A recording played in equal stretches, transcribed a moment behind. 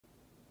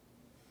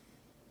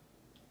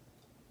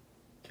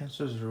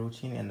Kinsler's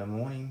routine in the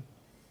morning.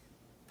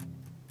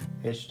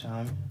 Each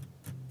time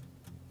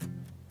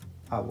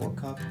I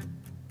woke up,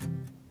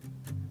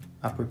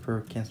 I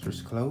prepare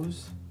Kinsler's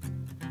clothes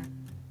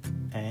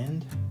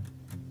and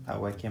I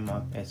wake him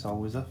up. It's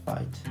always a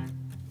fight.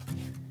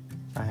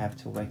 I have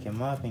to wake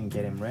him up and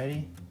get him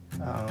ready.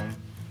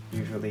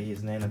 Usually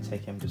his nana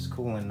take him to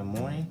school in the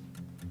morning.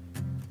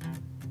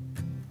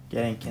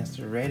 Getting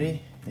Kinsler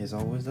ready is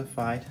always a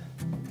fight.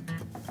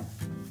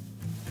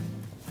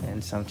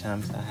 And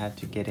sometimes I have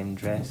to get him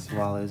dressed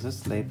while he's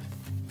asleep.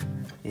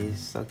 He's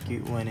so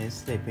cute when he's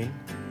sleeping.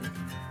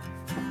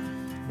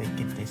 Look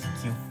at this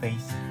cute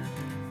face.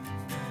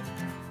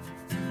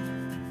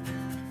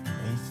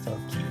 He's so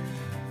cute.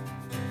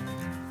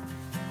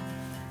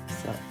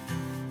 So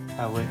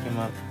I wake him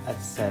up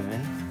at 7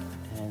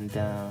 and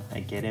I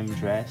get him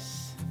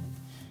dressed.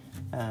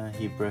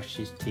 He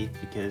brushes his teeth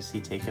because he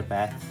takes a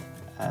bath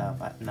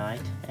at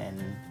night and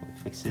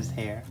fix his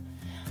hair.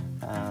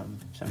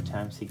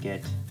 Sometimes he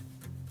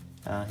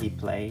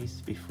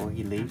plays before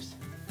he leaves,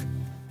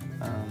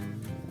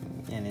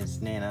 and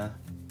his nana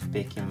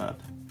pick him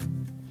up.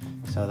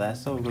 So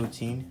that's our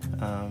routine.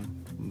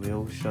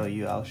 I'll show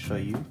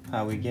you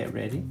how we get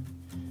ready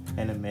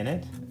in a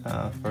minute.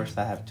 First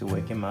I have to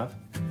wake him up.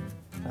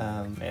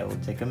 It will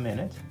take a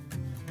minute.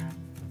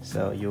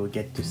 So you'll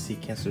get to see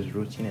Kinsler's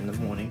routine in the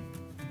morning.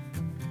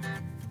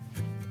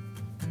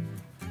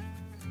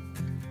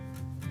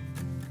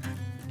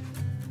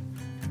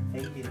 Hey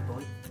little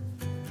boy.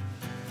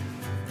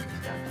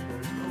 It's time to go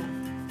to school.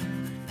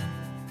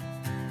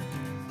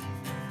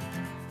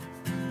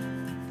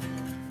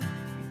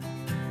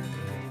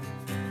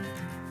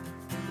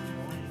 Good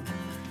morning.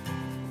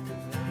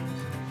 Good morning,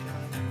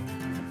 sunshine.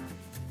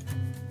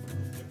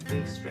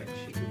 Big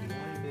stretchy. Good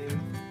morning, baby.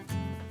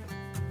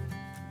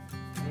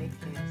 Hey,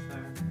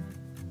 Kinsler.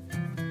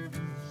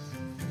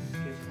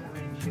 Good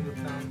morning, sugar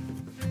plum.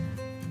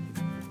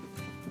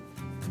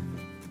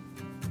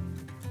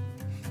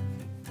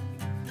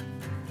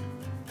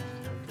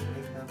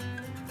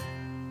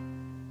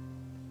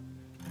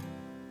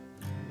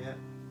 Yeah.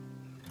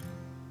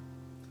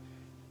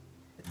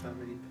 It's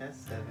already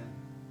past 7.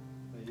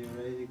 Are you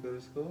ready to go to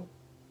school?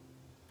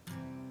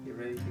 You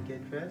ready to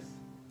get dressed?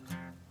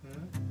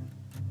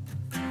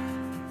 Are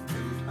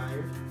you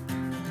tired?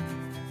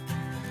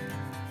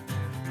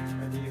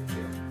 How do you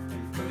feel? Are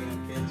you feeling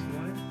okay this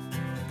morning?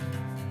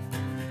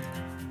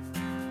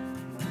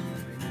 Come on,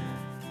 you're ready now.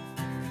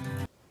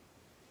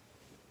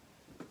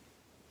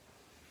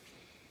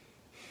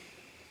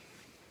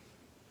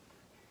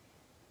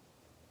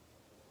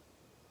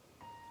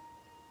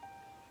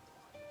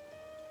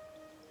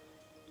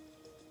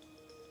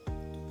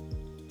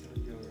 Are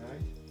you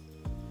alright?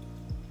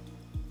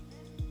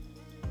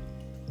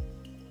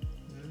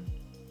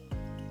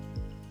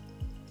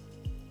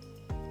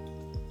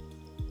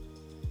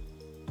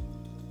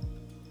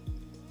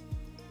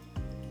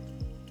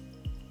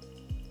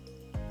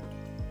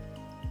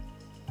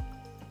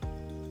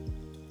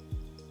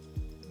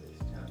 It's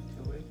time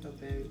to wake up,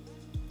 baby.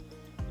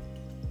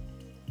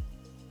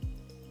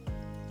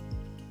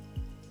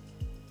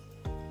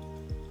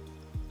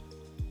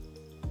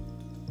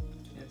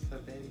 Yes,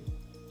 baby.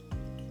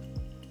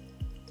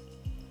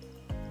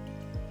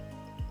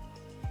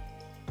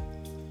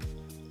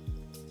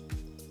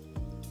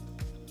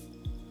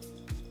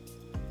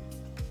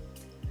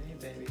 Hey,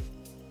 baby.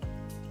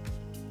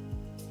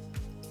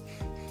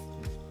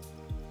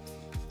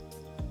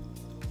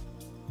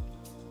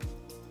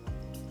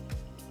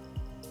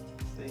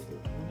 Say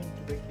good morning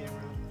to the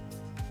camera.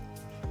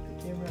 The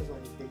camera's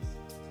on your face.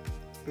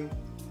 Boop.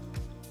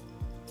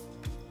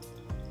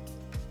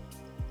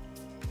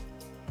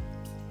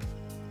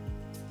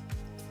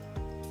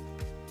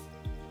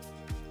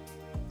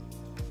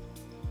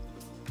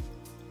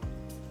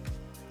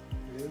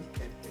 Look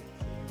at the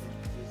camera.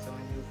 It's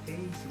on your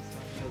face. It's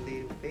on your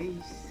little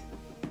face.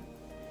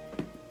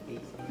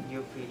 It's on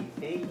your pretty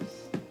face.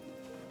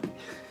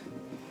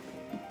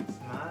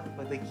 Smile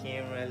for the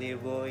camera, little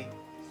boy.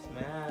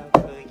 Smile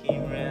for the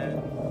camera.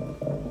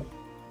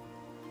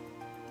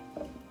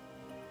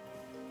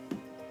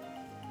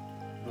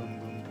 Boom,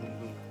 boom, boom,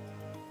 boom.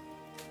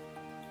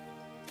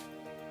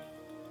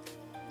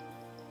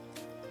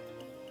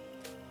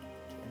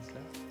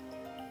 Kinsler,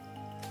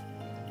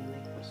 you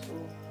late for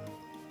school?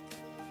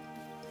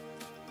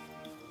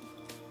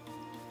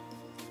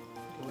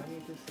 Do I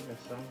need to sing a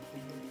song for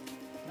you?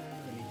 I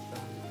need a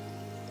song.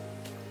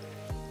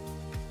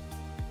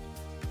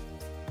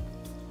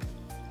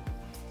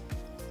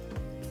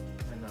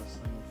 And I'll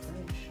sing in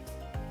French.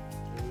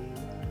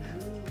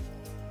 Bonjour.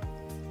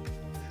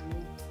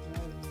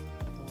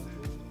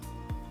 Bonjour.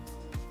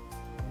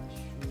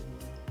 Bonjour.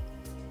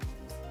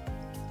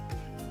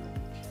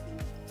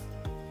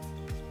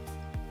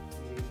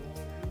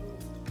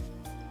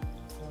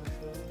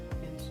 Bonjour.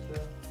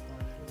 Kinsler.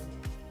 Bonjour.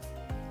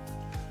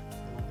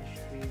 Je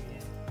suis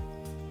bien.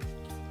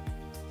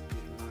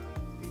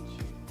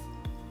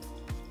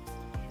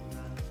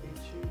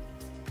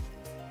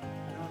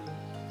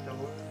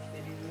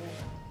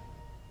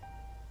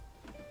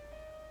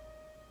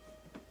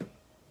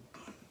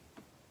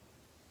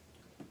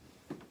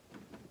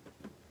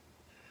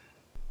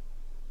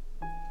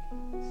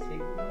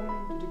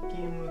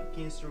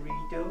 Mr.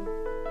 Rito?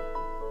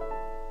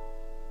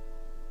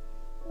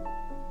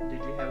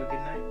 Did you have a good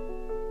night?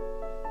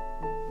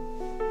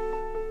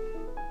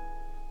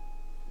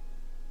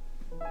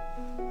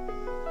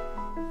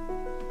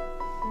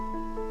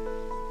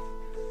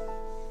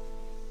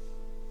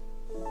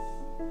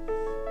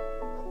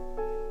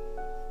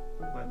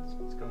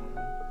 What's going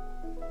on?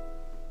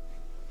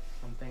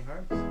 Something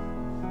hurts?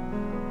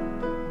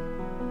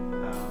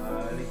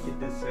 Oh, look at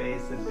this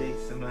face, a big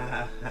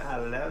smile. I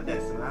love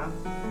that smile.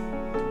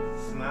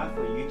 Smile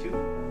for YouTube.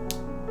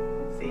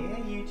 Say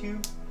hey, YouTube.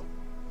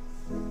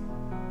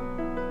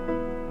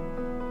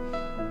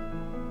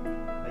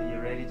 Are you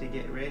ready to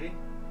get ready?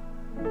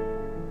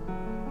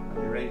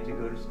 Are you ready to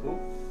go to school?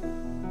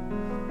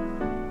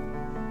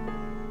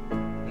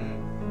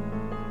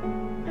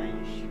 Now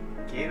you should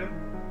get up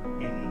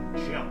and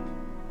jump.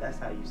 That's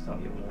how you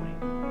start your morning.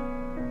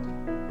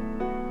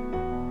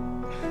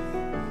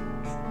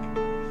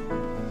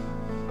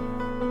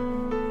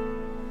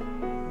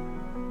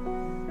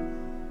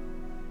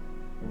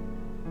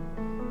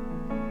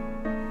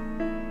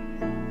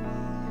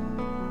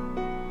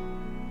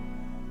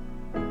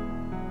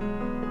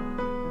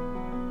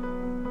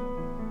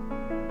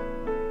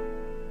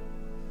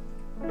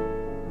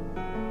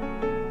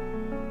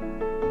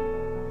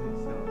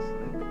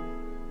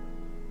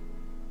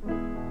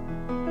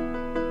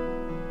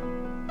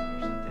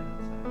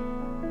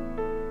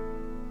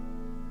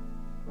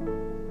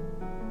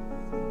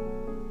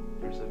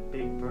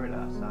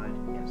 Outside,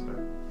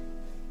 Kinsler.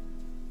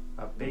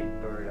 A big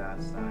bird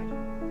outside.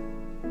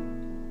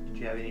 Did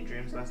you have any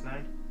dreams last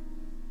night?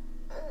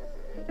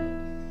 What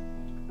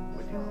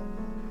did you?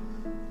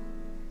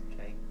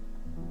 Okay.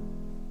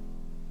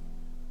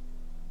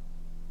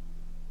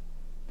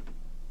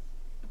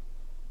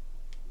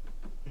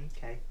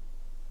 Okay.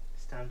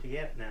 It's time to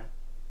get up now.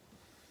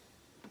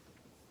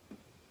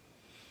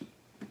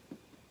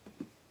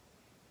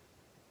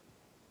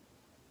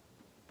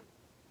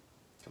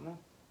 Come on.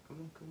 Come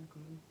on, come on,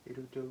 come on.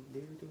 Little toe,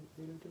 little toe,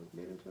 little toe,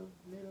 little toe,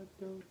 little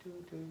toe,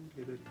 little toe,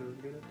 little toe,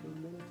 little toe,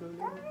 little toe,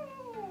 little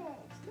toe.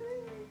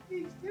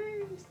 Stay,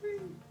 stay, stay.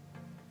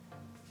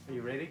 Are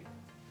you ready?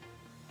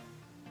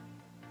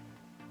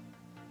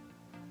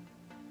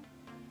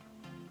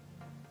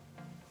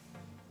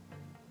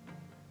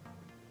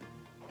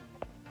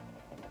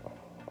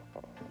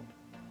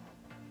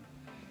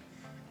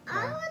 I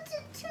want to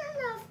turn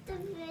off the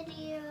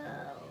video.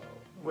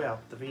 Well,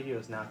 the video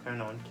is now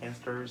turned on.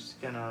 Kinsler's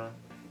gonna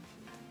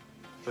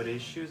put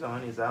his shoes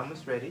on. He's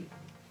almost ready.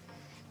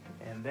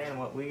 And then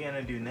what we're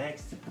gonna do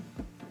next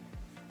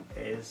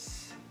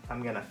is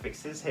I'm gonna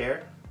fix his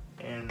hair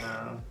and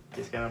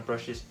he's gonna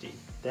brush his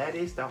teeth. That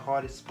is the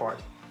hardest part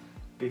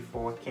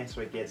before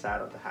Kinsler gets out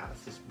of the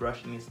house, is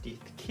brushing his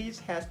teeth. Kids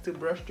has to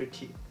brush their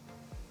teeth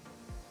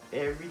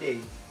every day.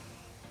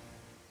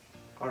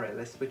 Alright,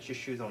 let's put your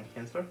shoes on,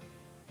 Kinsler.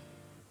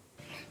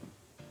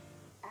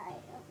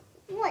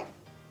 One,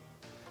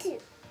 two,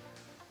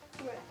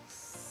 brush.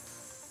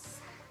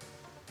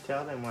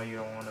 Tell them why you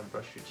don't want to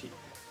brush your teeth.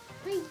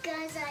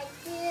 Because I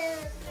do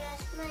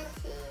brush my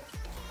teeth,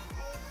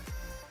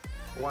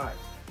 guys. Why?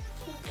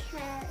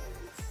 Because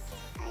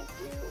I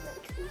do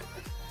want to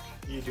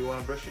brush. You do want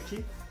to brush your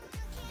teeth?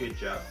 Good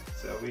job.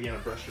 So we're going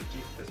to brush your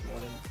teeth this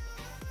morning.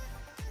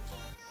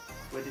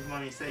 What did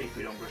mommy say if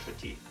we don't brush your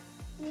teeth?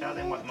 Tell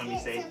them what mommy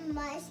said. We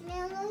don't get some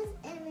marshmallows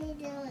and we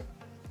don't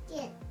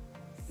get.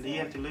 You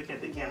have to look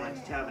at the camera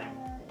and tell them.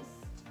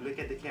 Look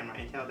at the camera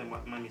and tell them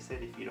what mommy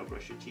said if you don't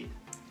brush your teeth.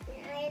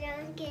 I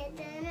don't get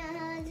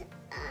donuts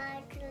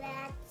or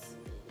collages.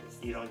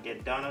 You don't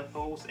get donut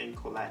holes and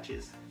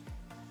collages.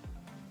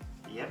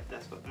 Yep,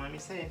 that's what mommy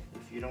said.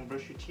 If you don't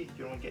brush your teeth,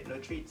 you don't get no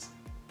treats.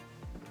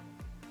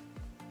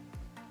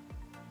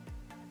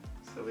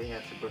 So we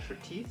have to brush our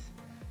teeth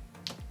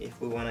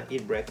if we want to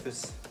eat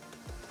breakfast.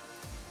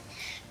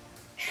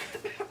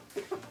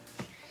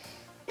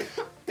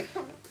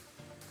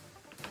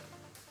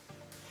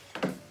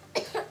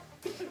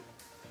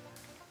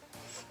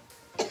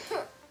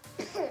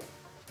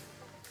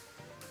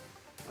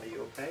 Are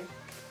you okay?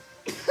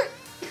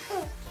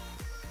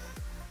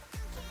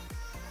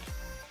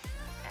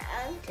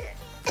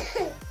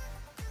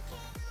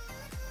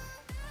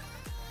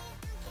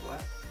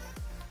 What?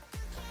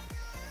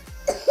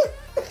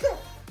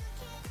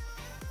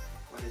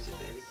 What is it,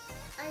 baby?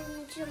 I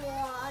need some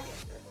water.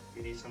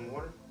 You need some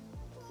water?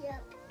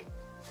 Yep.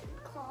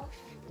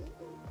 Coffee.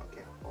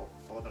 Okay,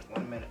 hold on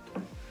 1 minute.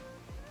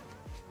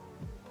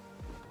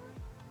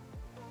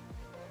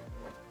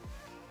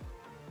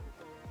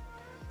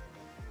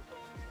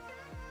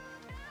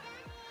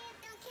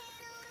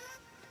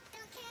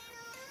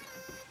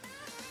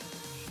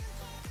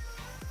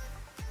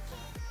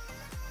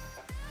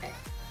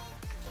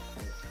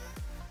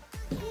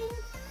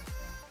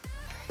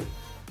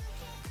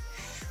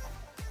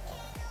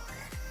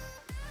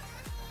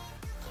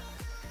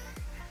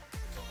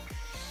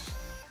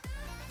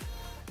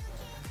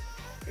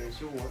 Here's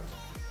your water.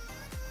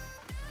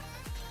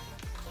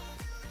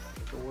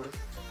 Take the water.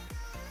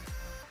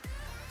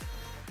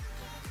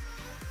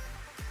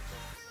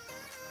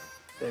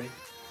 Baby.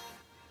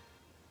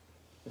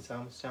 It's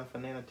almost time for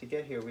Nana to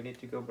get here. We need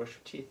to go brush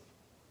her teeth.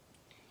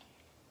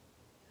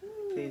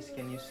 Please,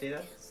 can you sit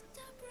up?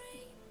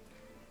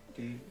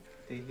 Do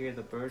you hear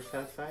the birds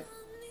outside?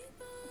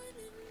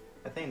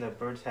 I think the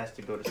birds has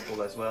to go to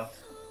school as well.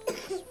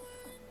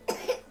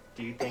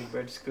 Do you think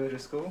birds go to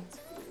school?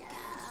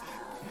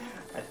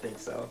 I think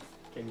so.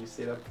 Can you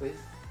sit up, please?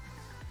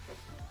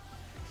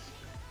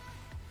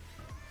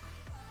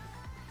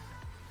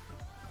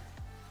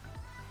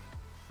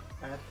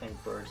 I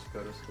think birds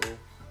go to school.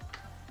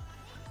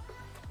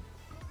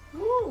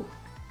 Woo!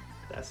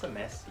 That's a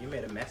mess. You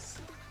made a mess.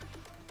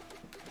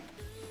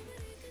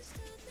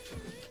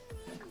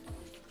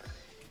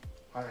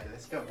 Alright,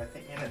 let's go. I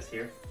think Anna's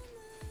here.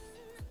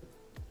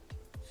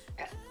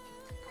 I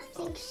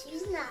think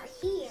she's not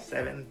here.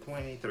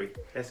 7:23.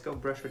 Let's go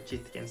brush her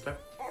teeth, Kinsler.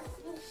 I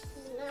think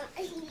she's not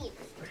here.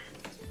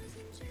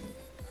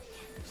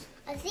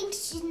 I think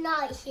she's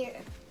not here.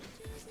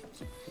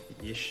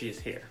 Yes, she's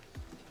here.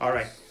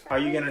 Alright. Are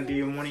you gonna do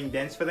your morning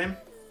dance for them?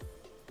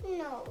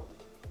 No.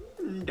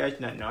 That's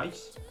not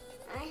nice.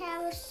 I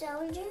have a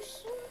soldier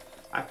suit.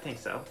 I think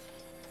so.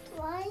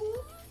 Why?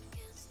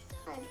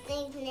 I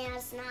think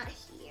Nana's not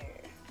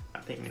here. I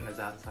think Nina's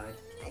outside.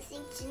 I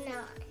think she's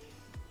not.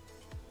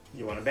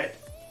 You wanna bet?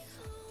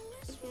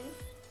 Mm-hmm.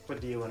 What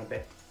do you wanna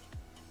bet?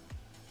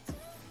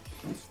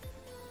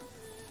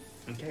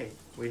 Okay,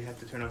 we have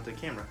to turn off the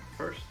camera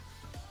first.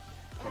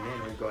 And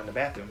then we go in the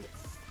bathroom.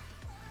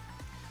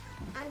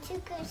 I'm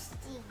too good,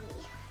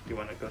 Stevie. You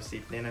wanna go see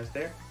if Nina's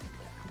there?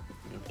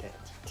 Okay.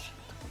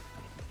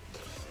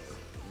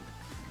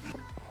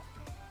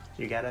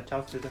 You gotta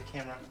talk to the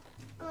camera.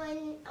 I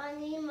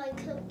need my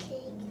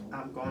cupcake.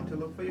 I'm going to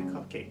look for your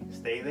cupcake.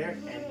 Stay there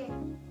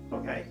and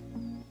okay.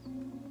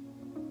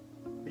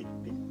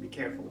 Be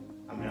careful.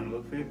 I'm gonna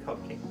look for your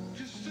cupcake.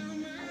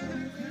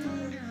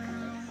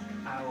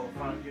 I will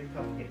find your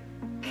cupcake.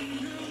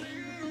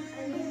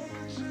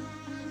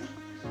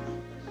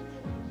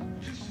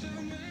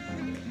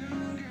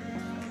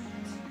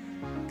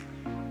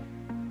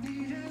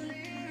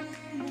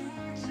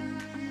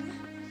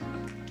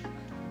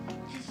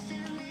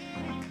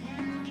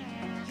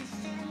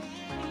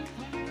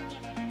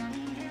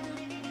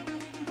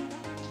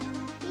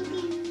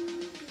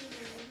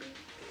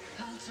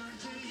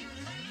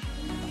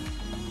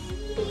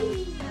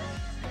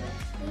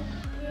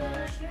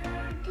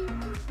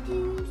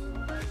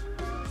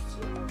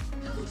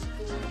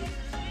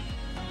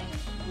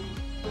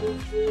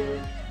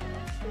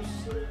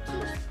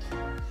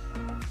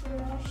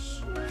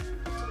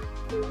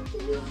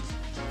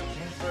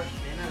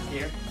 Nina's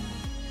here.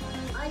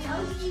 I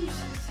told you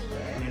she's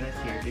here. Nina's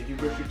here. Did you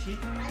brush your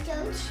teeth? I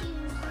told you she's here.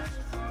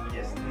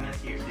 Yes,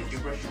 Nina's here. Did you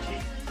brush your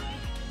teeth?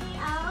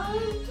 I'll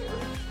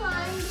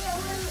find it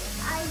when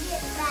I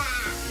get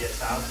back. Yes,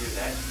 I'll do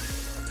that.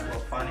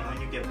 We'll find it when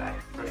you get back.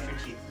 Brush your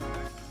teeth.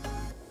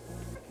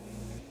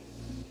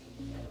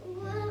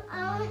 Well, I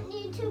don't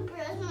need to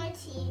brush my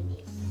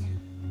teeth.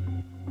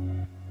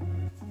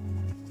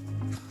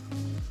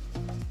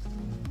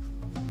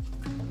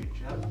 Good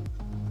job.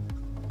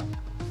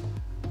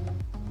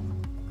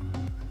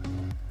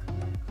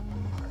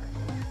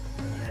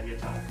 You have your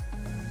tongue.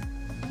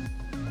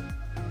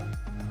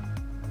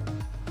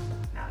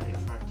 Now your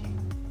front teeth.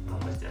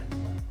 Almost done.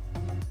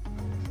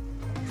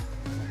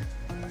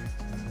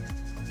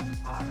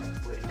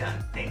 Alright, we're done.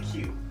 Thank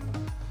you.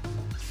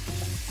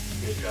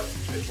 Good job.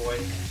 Good boy.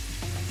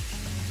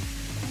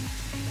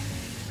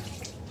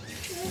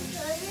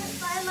 I didn't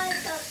find my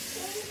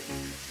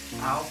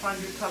cupcake. I'll find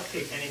your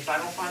cupcake, and if I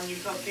don't find your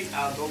cupcake,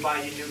 I'll go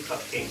buy you new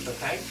cupcakes,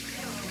 okay?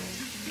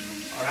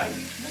 Alright?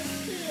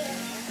 It's here.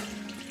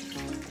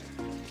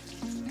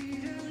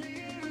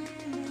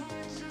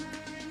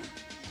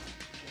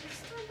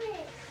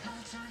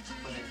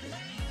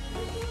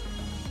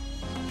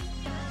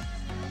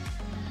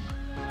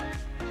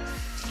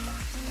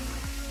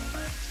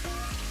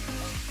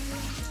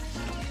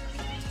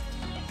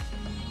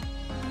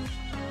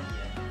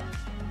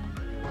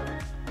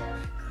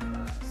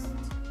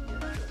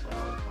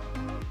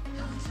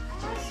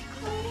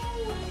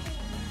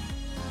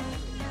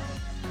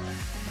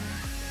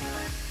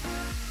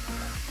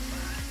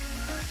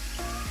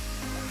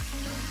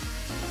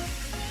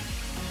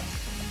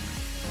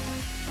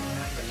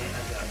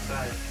 Bananas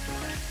outside.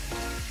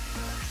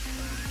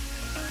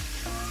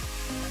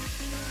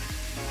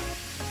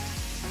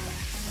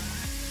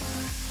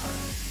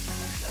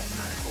 That's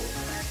not cool.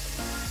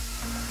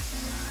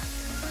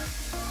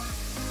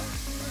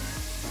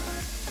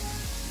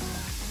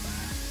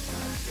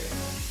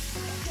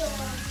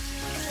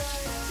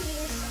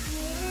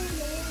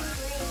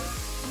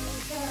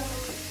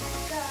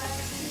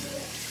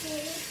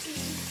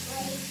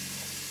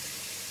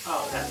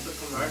 Oh, that's the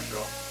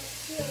commercial.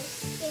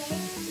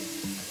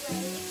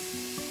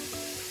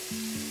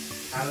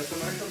 How the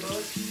commercial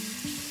goes?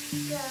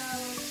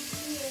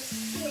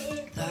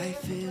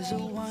 Life is a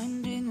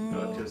winding Go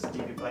to road,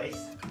 Stevie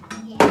Place.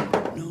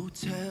 no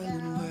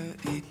telling where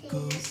it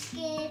goes.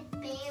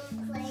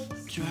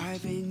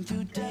 Driving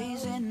through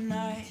days and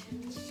nights,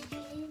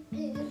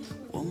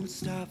 won't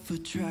stop for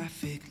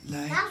traffic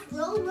light. That's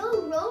roll. And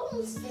I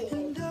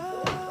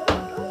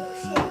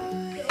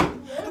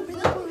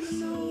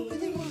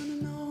really wanna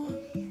know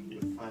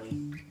You're funny.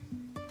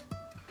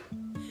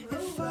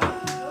 if I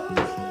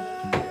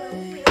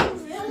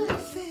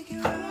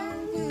figure out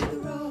where the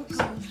road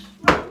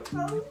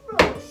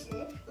goes.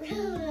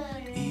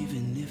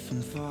 Even if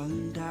I'm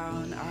falling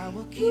down, I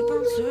will keep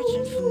on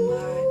searching for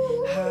my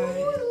highs.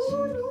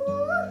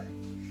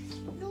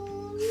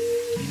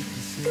 You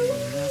can say I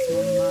lost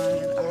my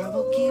mind, I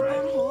will keep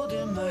on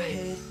holding my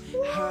head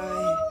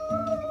high.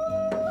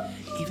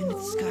 Even if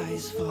the sky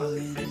is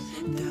falling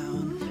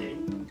down. Okay.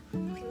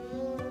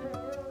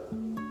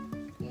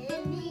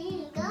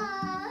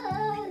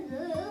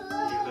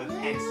 You look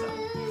handsome.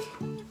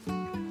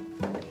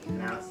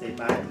 Now say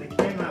bye to the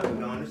camera. We're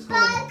going to school.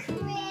 Bye,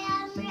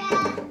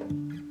 camera.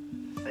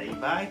 Say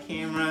bye,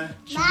 camera.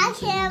 Bye,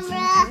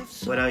 camera.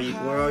 Where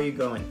are you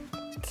going?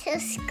 To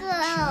school.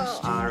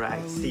 All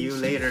right. See you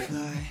later.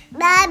 Fly.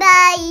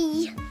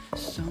 Bye-bye.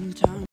 Sometimes